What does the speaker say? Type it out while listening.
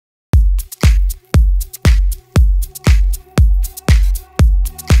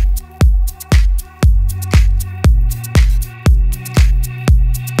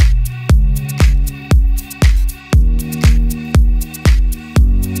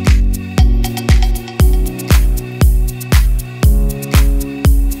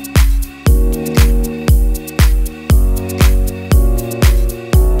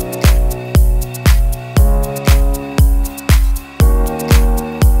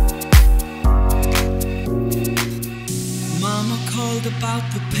about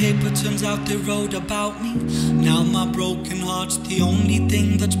the paper, turns out they wrote about me. Now my broken heart's the only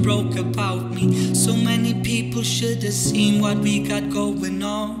thing that's broke about me. So many people should have seen what we got going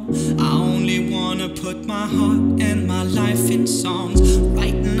on. I only wanna put my heart and my life in songs,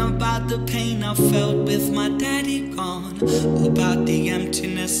 writing about the pain I felt with my daddy gone, about the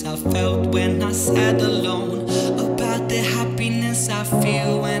emptiness I felt when I sat alone, about the happiness I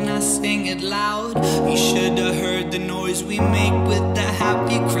feel when I sing it loud. You should have heard the noise we make with the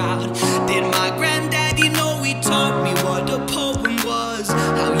happy crowd. Did my granddaddy know he taught me what a poem was?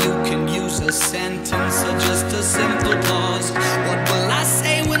 How you can use a sentence or just a simple pause. What will I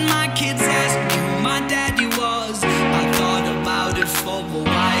say when my kids ask me who my daddy was? I thought about it for a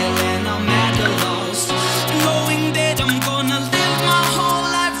while and I'm at a loss, knowing that I'm gonna live my whole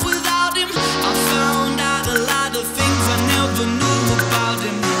life without him. I found out a lot of things I never knew about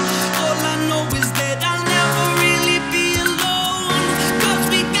him. All I know is that I'll never really be alone, 'cause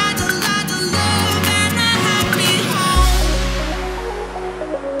we got a lot of love and a happy home.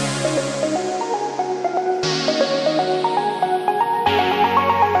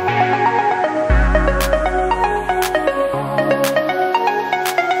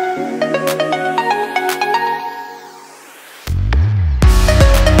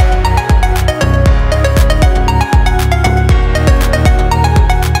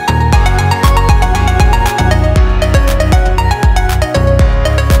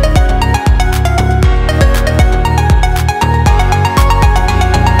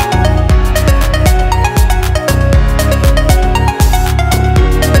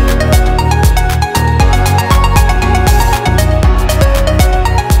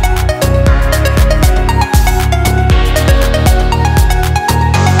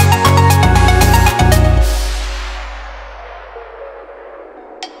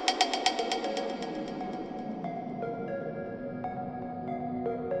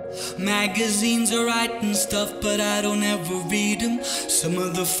 Magazines are writing stuff, but I don't ever read them. Some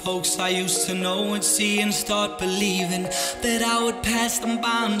of the folks I used to know and see and start believing that I would pass them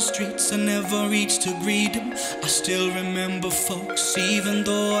by on the streets and never reach to greet them. I still remember folks, even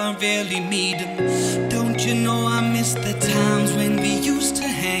though I rarely meet them. Don't you know I miss the times when we used to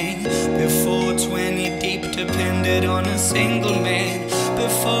hang, before 20 deep depended on a single man,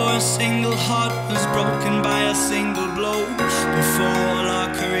 before a single heart was broken by a single blow, before all our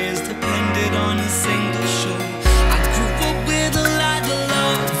careers depended on a single